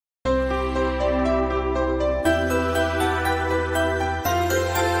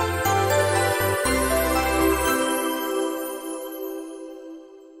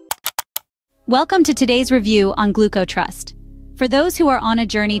Welcome to today's review on GlucoTrust. For those who are on a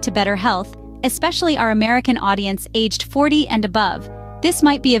journey to better health, especially our American audience aged 40 and above, this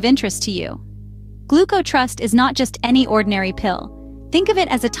might be of interest to you. GlucoTrust is not just any ordinary pill. Think of it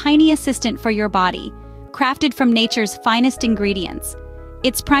as a tiny assistant for your body, crafted from nature's finest ingredients.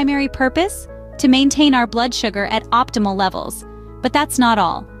 Its primary purpose? To maintain our blood sugar at optimal levels. But that's not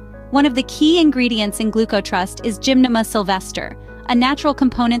all. One of the key ingredients in GlucoTrust is Gymnema sylvester, a natural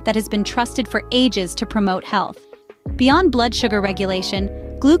component that has been trusted for ages to promote health. Beyond blood sugar regulation,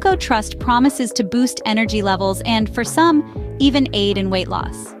 GlucoTrust promises to boost energy levels and, for some, even aid in weight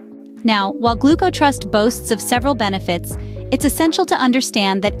loss. Now, while GlucoTrust boasts of several benefits, it's essential to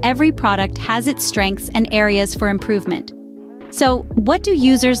understand that every product has its strengths and areas for improvement. So, what do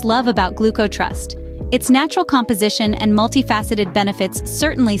users love about GlucoTrust? Its natural composition and multifaceted benefits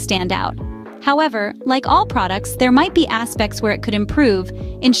certainly stand out. However, like all products, there might be aspects where it could improve,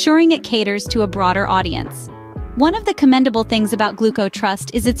 ensuring it caters to a broader audience. One of the commendable things about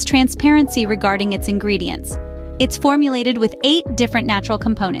GlucoTrust is its transparency regarding its ingredients. It's formulated with 8 different natural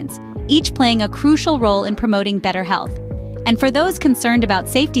components, each playing a crucial role in promoting better health. And for those concerned about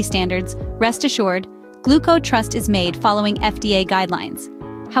safety standards, rest assured, GlucoTrust is made following FDA guidelines.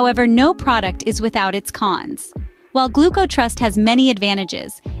 However, no product is without its cons. While GlucoTrust has many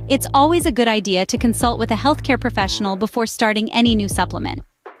advantages, it's always a good idea to consult with a healthcare professional before starting any new supplement.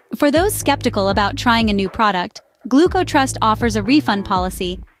 For those skeptical about trying a new product, GlucoTrust offers a refund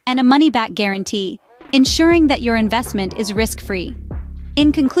policy and a money-back guarantee, ensuring that your investment is risk-free.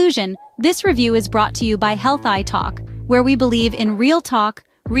 In conclusion, this review is brought to you by Health I Talk, where we believe in real talk,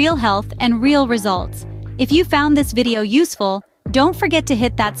 real health, and real results. If you found this video useful, don't forget to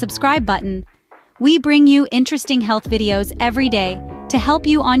hit that subscribe button. We bring you interesting health videos every day to help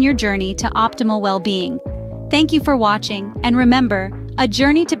you on your journey to optimal well-being. Thank you for watching, and remember, a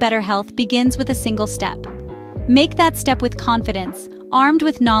journey to better health begins with a single step. Make that step with confidence, armed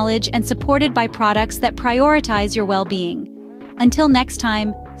with knowledge and supported by products that prioritize your well-being. Until next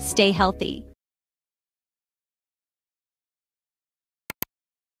time, stay healthy.